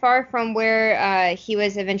actually very far from where he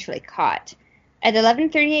was eventually caught. At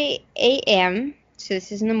 11:30 a.m., so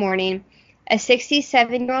this is in the morning, a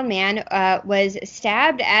 67-year-old man was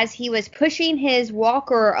stabbed as he was pushing his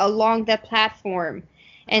walker along the platform.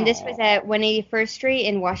 And this was at 181st Street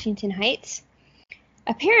in Washington Heights.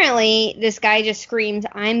 Apparently, this guy just screams,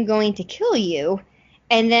 "I'm going to kill you,"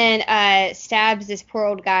 and then stabs this poor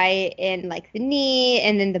old guy in like the knee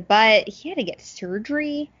and then the butt. He had to get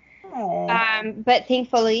surgery. But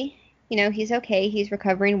thankfully, he's okay. He's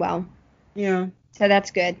recovering well. Yeah. So that's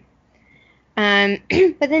good. But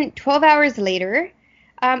then 12 hours later,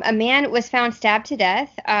 a man was found stabbed to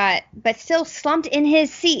death, but still slumped in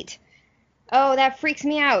his seat. Oh, that freaks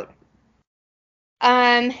me out.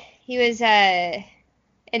 He was, and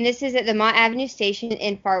this is at the Mott Avenue station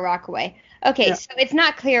in Far Rockaway. Okay, yeah. So it's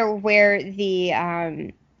not clear where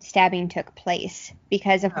the stabbing took place,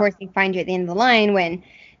 because of course they find you at the end of the line when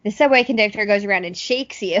the subway conductor goes around and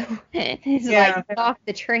shakes you. It's like off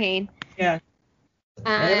the train. Yeah.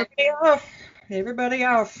 Everybody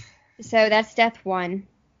off. So that's death one.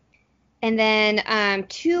 And then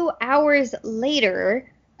 2 hours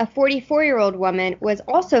later, a 44-year-old woman was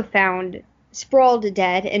also found sprawled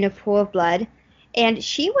dead in a pool of blood, and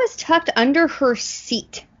she was tucked under her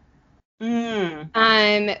seat.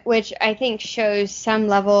 Which I think shows some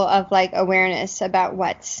level of like awareness about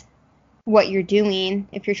what you're doing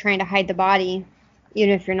if you're trying to hide the body,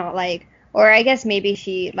 even if you're not like, or I guess maybe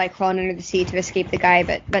she like crawled under the seat to escape the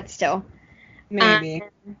guy, but still. Maybe.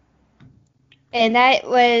 And that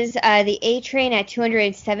was the A train at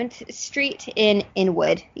 207th Street in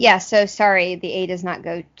Inwood. Yeah, so sorry, the A does not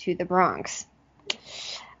go to the Bronx.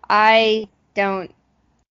 It's been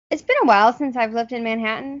a while since I've lived in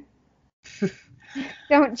Manhattan.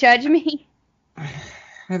 Don't judge me. I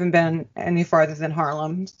haven't been any farther than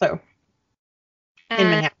Harlem, so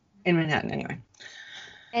in Manhattan anyway.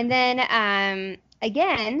 And then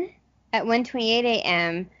again at 1:28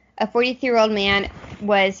 a.m., a 43-year-old man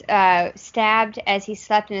was stabbed as he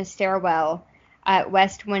slept in a stairwell at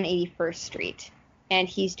West 181st Street, and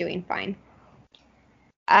he's doing fine.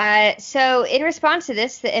 So in response to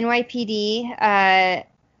this, the NYPD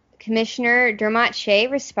Commissioner Dermot Shea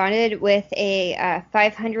responded with a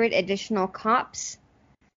 500 additional cops,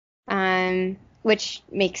 which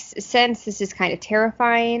makes sense. This is kind of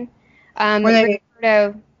terrifying.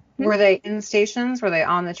 Were they in stations? Were they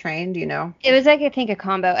on the train? Do you know? It was like, I think, a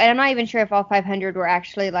combo. And I'm not even sure if all 500 were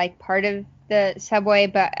actually like part of the subway,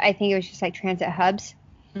 but I think it was just like transit hubs.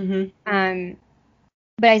 Mm-hmm.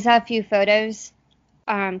 But I saw a few photos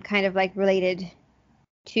kind of like related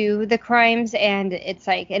to the crimes, and it's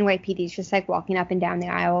like NYPD's just like walking up and down the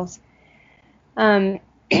aisles.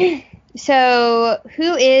 So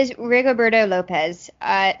who is Rigoberto Lopez?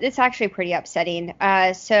 It's actually pretty upsetting.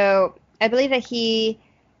 So I believe that he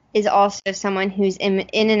is also someone who's in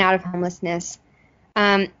and out of homelessness.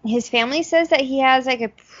 His family says that he has like a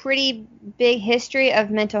pretty big history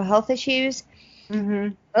of mental health issues. Mm-hmm.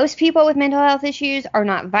 Most people with mental health issues are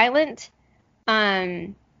not violent.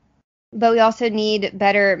 But we also need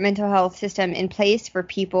better mental health system in place for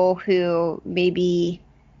people who maybe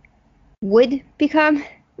would become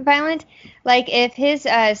violent. Like if his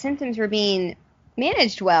symptoms were being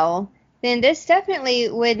managed well, then this definitely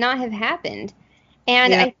would not have happened.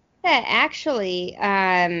 And I think that actually,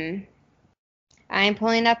 I'm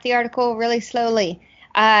pulling up the article really slowly.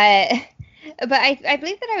 But I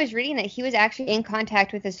believe that I was reading that he was actually in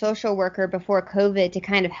contact with a social worker before COVID to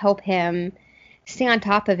kind of help him stay on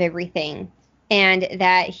top of everything, and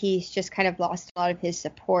that he's just kind of lost a lot of his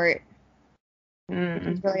support.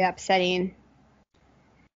 It's really upsetting.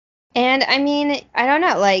 And I mean, I don't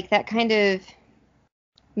know, like that kind of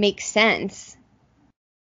makes sense.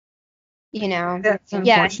 That's unfortunate.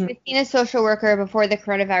 Yeah, he was seen a social worker before the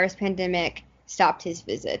coronavirus pandemic stopped his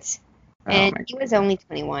visits, and he was only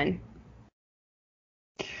 21.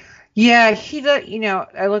 Yeah, he does.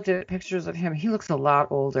 I looked at pictures of him. He looks a lot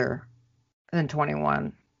older than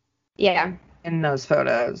 21. Yeah. In those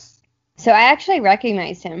photos. So I actually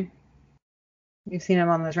recognized him. You've seen him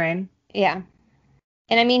on the train? Yeah.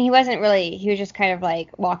 And I mean, he was just kind of like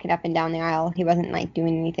walking up and down the aisle. He wasn't like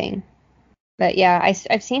doing anything. But yeah,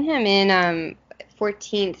 I've seen him in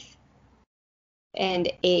 14th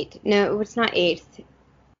and 8th. No, it's not 8th.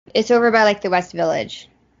 It's over by like the West Village.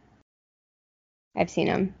 I've seen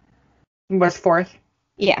him. West 4th?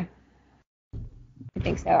 Yeah, I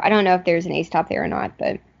think so. I don't know if there's an A stop there or not,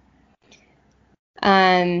 but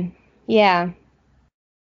yeah.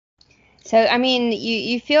 So I mean,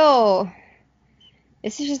 you feel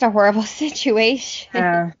this is just a horrible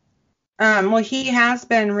situation. Well, he has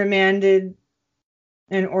been remanded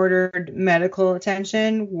and ordered medical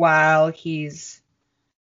attention while his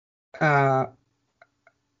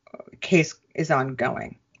case is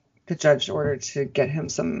ongoing. The judge ordered to get him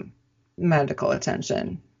some medical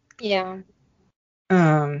attention. Yeah.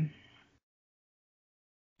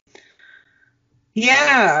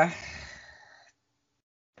 Yeah.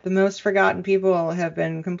 The most forgotten people have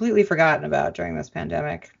been completely forgotten about during this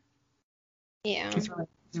pandemic. Yeah. It's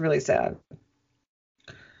really sad.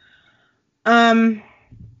 Mhm.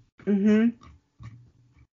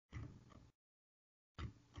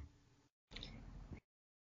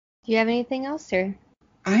 Do you have anything else, or?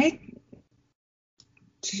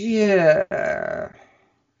 Yeah.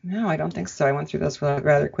 No, I don't think so. I went through this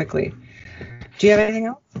rather quickly. Do you have anything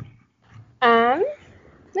else?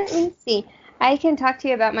 Let me see. I can talk to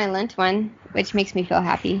you about my Lent one, which makes me feel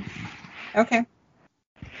happy. Okay.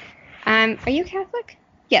 Are you Catholic?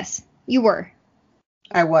 Yes, you were.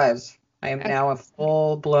 I was. I am now a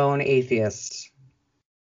full-blown atheist.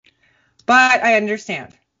 But I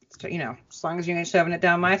understand. So, as long as you ain't shoving it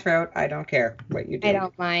down my throat, I don't care what you do. I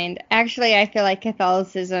don't mind. Actually, I feel like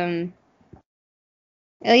Catholicism,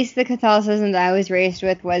 at least the Catholicism that I was raised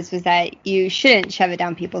with, was that you shouldn't shove it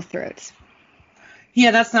down people's throats.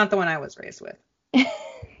 Yeah, that's not the one I was raised with.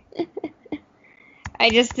 I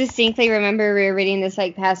just distinctly remember reading this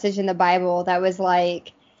like passage in the Bible that was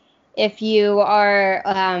like, if you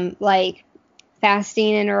are like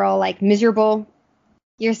fasting and are all like miserable,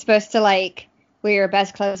 you're supposed to like wear your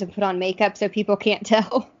best clothes and put on makeup so people can't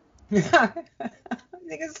tell. They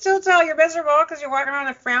can still tell you're miserable because you're walking around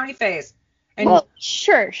with a frowny face. And well,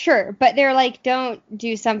 sure. But they're like, don't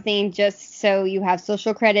do something just so you have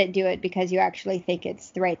social credit. Do it because you actually think it's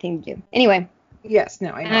the right thing to do. Anyway. Yes,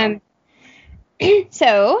 no, I know.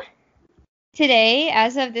 So, today,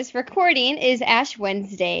 as of this recording, is Ash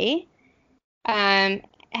Wednesday.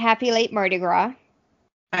 Happy late Mardi Gras.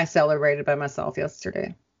 I celebrated by myself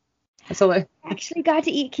yesterday. I actually got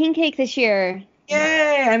to eat king cake this year.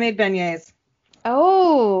 Yay! I made beignets.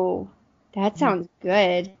 Oh, that sounds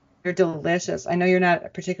good. They're delicious. I know you're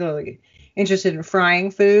not particularly interested in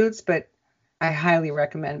frying foods, but I highly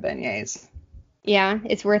recommend beignets. Yeah,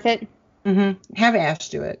 it's worth it. Mm-hmm. Have Ash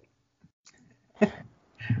do it.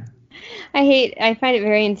 I find it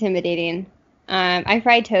very intimidating. I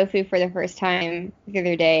fried tofu for the first time the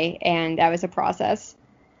other day, and that was a process.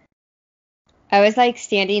 I was like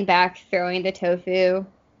standing back, throwing the tofu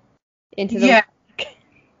into the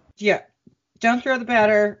Yeah. Don't throw the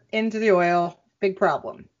batter into the oil. Big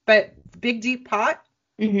problem. But big deep pot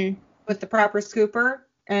with the proper scooper,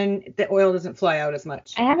 and the oil doesn't fly out as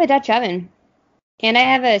much. I have a Dutch oven, and I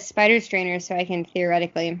have a spider strainer, so I can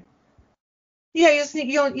theoretically. Yeah,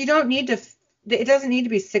 you don't need to. It doesn't need to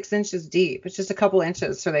be 6 inches deep. It's just a couple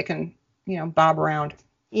inches so they can, bob around.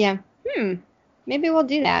 Yeah. Maybe we'll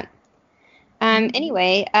do that.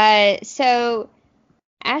 Anyway, so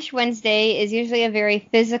Ash Wednesday is usually a very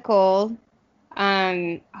physical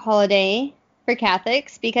holiday for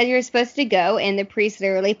Catholics because you're supposed to go and the priest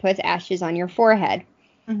literally puts ashes on your forehead.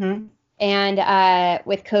 Mm-hmm. And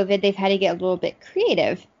with COVID, they've had to get a little bit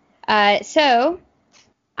creative. So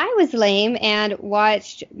I was lame and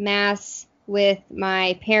watched Mass with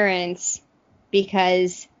my parents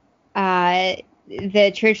because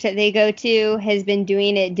the church that they go to has been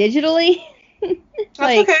doing it digitally.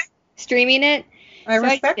 That's okay. Streaming it. I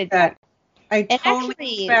respect that. I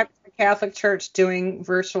totally respect the Catholic Church doing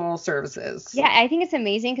virtual services. Yeah, I think it's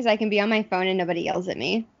amazing because I can be on my phone and nobody yells at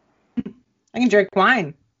me. I can drink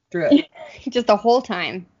wine through it. Just the whole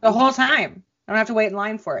time. The whole time. I don't have to wait in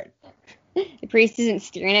line for it. The priest isn't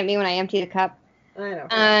staring at me when I empty the cup. I know.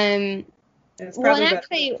 Well, and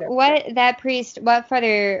actually, what the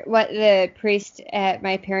priest at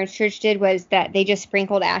my parents' church did was that they just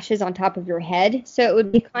sprinkled ashes on top of your head, so it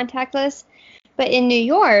would be contactless. But in New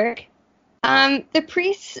York, the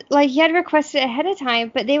priests, like, you had to request it ahead of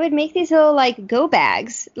time, but they would make these little, like, go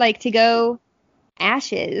bags, like, to go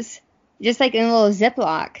ashes, just, like, in a little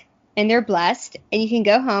Ziploc, and they're blessed, and you can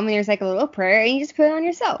go home, and there's, like, a little prayer, and you just put it on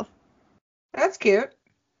yourself. That's cute.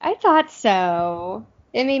 I thought so.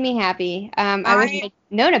 It made me happy. I wish I'd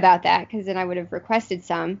known about that because then I would have requested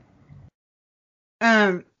some.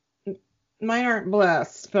 Um, mine aren't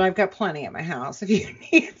blessed, but I've got plenty at my house if you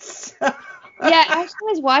need some. Yeah, Ashton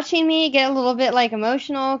was watching me get a little bit like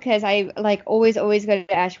emotional because I like always go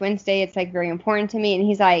to Ash Wednesday. It's like very important to me, and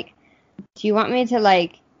he's like, "Do you want me to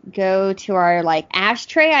like go to our like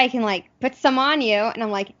ashtray? I can like put some on you." And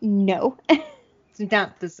I'm like, "No." It's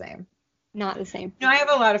not the same. Not the same. No, I have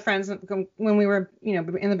a lot of friends when we were,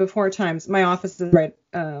 in the before times. My office is right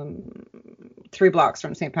 3 blocks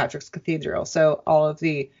from St. Patrick's Cathedral, so all of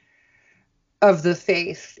the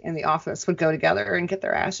faith in the office would go together and get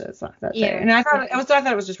their ashes that day. And I thought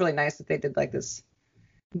it was just really nice that they did like this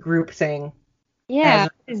group thing. Yeah,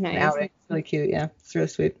 it is nice. It's really cute. Yeah, it's really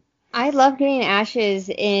sweet. I love getting ashes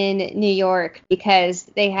in New York because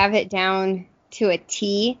they have it down to a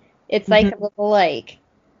T. It's like a little like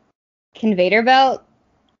conveyor belt.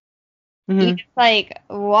 You just like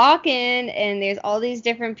walk in and there's all these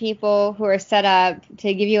different people who are set up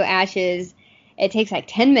to give you ashes. It takes like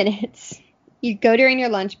 10 minutes. You go during your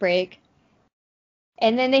lunch break.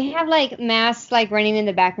 And then they have like mass like running in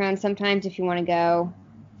the background sometimes if you want to go.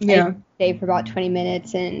 Yeah. Stay for about 20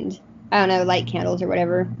 minutes and I don't know, light candles or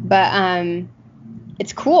whatever. But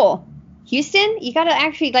it's cool. Houston, you got to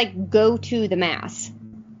actually like go to the mass.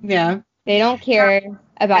 Yeah. They don't care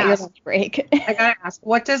about your lunch break. I gotta ask,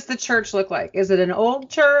 what does the church look like? Is it an old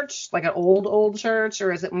church, like an old church,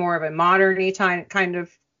 or is it more of a modern-y kind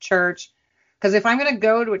of church? Because if I'm gonna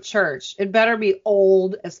go to a church, it better be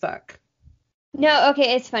old as fuck. No,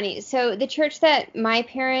 okay, it's funny. So the church that my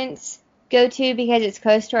parents go to because it's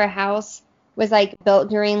close to our house was like built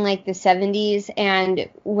during like the 70s, and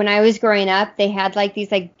when I was growing up, they had like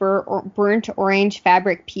these like burnt orange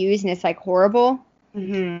fabric pews, and it's like horrible.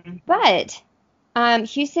 But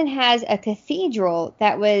Houston has a cathedral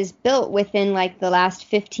that was built within like the last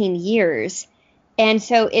 15 years. And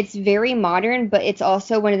so it's very modern, but it's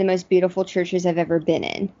also one of the most beautiful churches I've ever been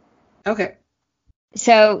in. Okay.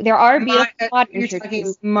 So there are beautiful modern churches. You're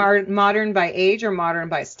talking modern by age or modern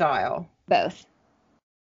by style? Both.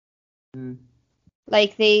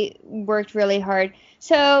 Like they worked really hard.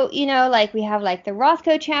 So, like we have like the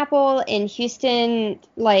Rothko Chapel in Houston,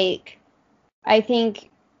 like I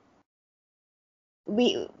think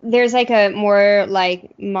there's like a more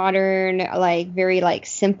like modern, like very like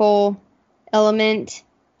simple element,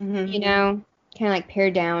 kind of like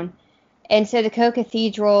pared down. And so the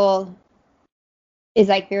co-cathedral is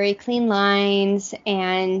like very clean lines,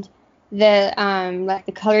 and the like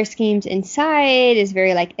the color schemes inside is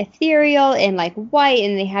very like ethereal and like white,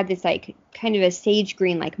 and they have this like kind of a sage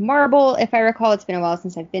green like marble, if I recall. It's been a while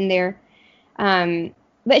since I've been there.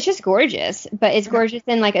 But it's just gorgeous. But it's gorgeous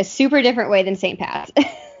in like a super different way than St. Pat's.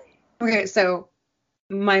 Okay, so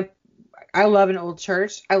I love an old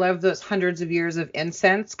church. I love those hundreds of years of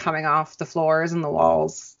incense coming off the floors and the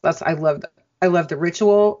walls. I love the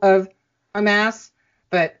ritual of a mass,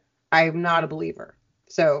 but I'm not a believer.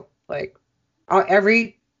 So like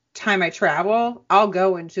every time I travel, I'll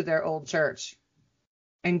go into their old church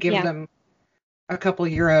and give them a couple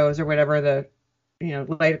euros or whatever,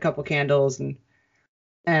 light a couple candles and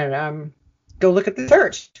go look at the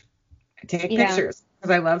church and take pictures,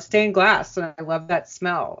 because I love stained glass and I love that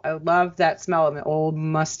smell. I love that smell of an old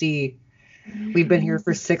musty, we've been here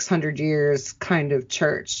for 600 years kind of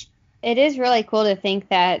church. It is really cool to think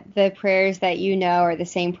that the prayers that are the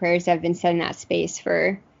same prayers that have been said in that space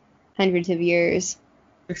for hundreds of years.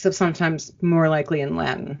 Except sometimes more likely in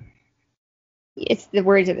Latin. The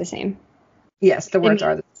words are the same. Yes, the words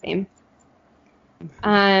are the same.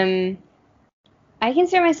 I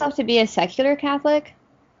consider myself to be a secular Catholic,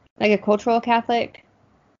 like a cultural Catholic,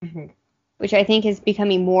 which I think is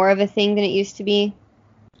becoming more of a thing than it used to be.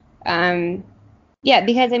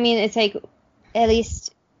 Because I mean, it's like, at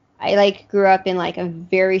least I like grew up in like a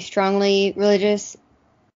very strongly religious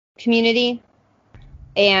community,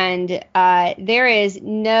 and there is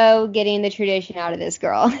no getting the tradition out of this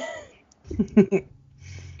girl.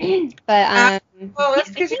 But well, that's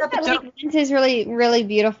because Lent is really, really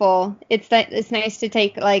beautiful. It's nice to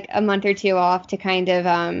take like a month or two off to kind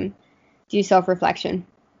of do self-reflection.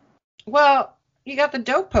 Well, you got the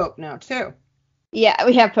dope pope now too. Yeah,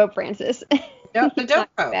 we have Pope Francis. The dope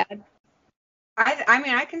pope. Bad. I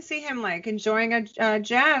mean, I can see him like enjoying a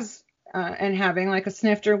jazz and having like a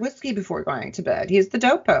snifter whiskey before going to bed. He's the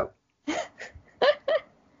dope pope. Okay.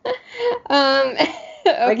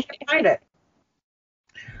 I can't find it.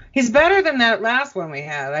 He's better than that last one we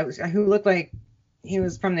had. Who looked like he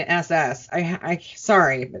was from the SS. I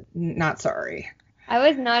sorry, but not sorry. I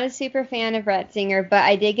was not a super fan of Ratzinger, but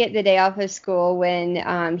I did get the day off of school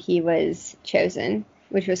when he was chosen.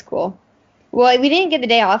 which was cool. Well, we didn't get the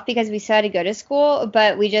day off because we still had to go to school,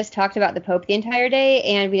 but we just talked about the Pope the entire day,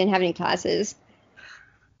 and we didn't have any classes.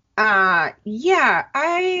 Yeah,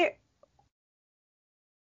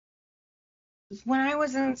 when I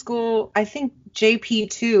was in school, I think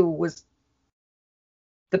JP2 was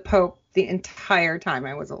the Pope the entire time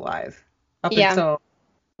I was alive, up until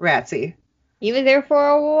Ratsy. He was there for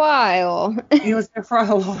a while. He was there for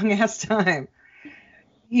a long ass time.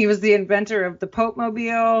 He was the inventor of the Pope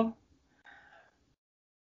Mobile.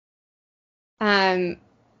 God,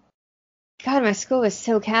 my school was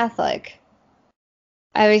so Catholic.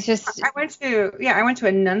 I went to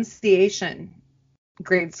Annunciation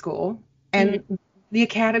grade school and the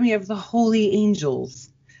Academy of the Holy Angels.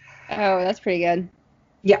 Oh, that's pretty good.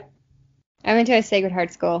 Yeah. I went to a Sacred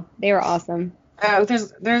Heart school. They were awesome.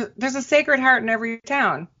 There's a Sacred Heart in every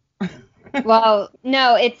town. Well,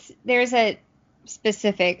 no, there's a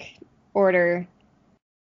specific order.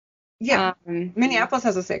 Yeah. Minneapolis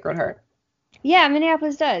has a Sacred Heart. Yeah,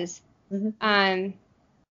 Minneapolis does. Mm-hmm.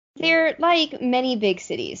 They're like many big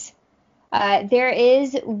cities. There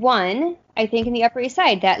is one, I think, in the Upper East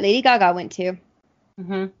Side that Lady Gaga went to.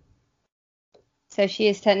 Mm-hmm. So she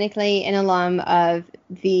is technically an alum of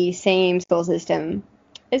the same school system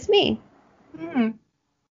as me. Mm.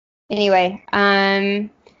 Anyway, I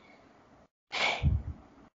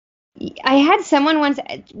had someone once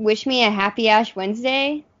wish me a happy Ash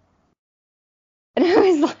Wednesday, and I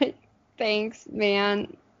was like, thanks,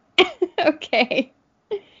 man. Okay.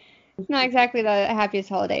 It's not exactly the happiest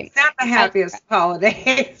holiday. It's not the happiest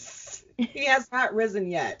holiday. He has not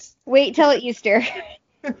risen yet. Wait till Easter.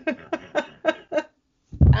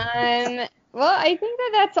 Well, I think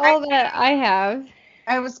that's all that I have.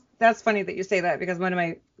 That's funny that you say that, because one of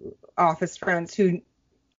my office friends he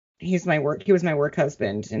was my work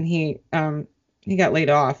husband, and he got laid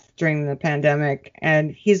off during the pandemic,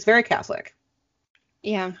 and he's very Catholic.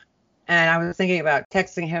 Yeah. And I was thinking about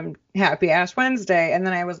texting him Happy Ash Wednesday, and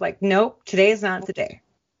then I was like, nope, today's not the day.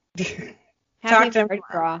 Happy Mardi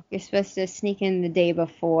Gras. You're supposed to sneak in the day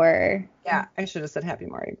before. Yeah, I should have said Happy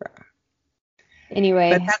Mardi Gras.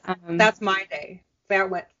 Anyway. But that's my day.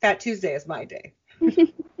 Fat Tuesday is my day.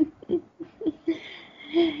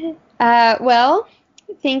 Well,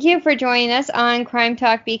 thank you for joining us on Crime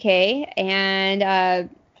Talk BK, and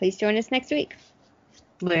please join us next week.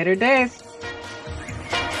 Later days.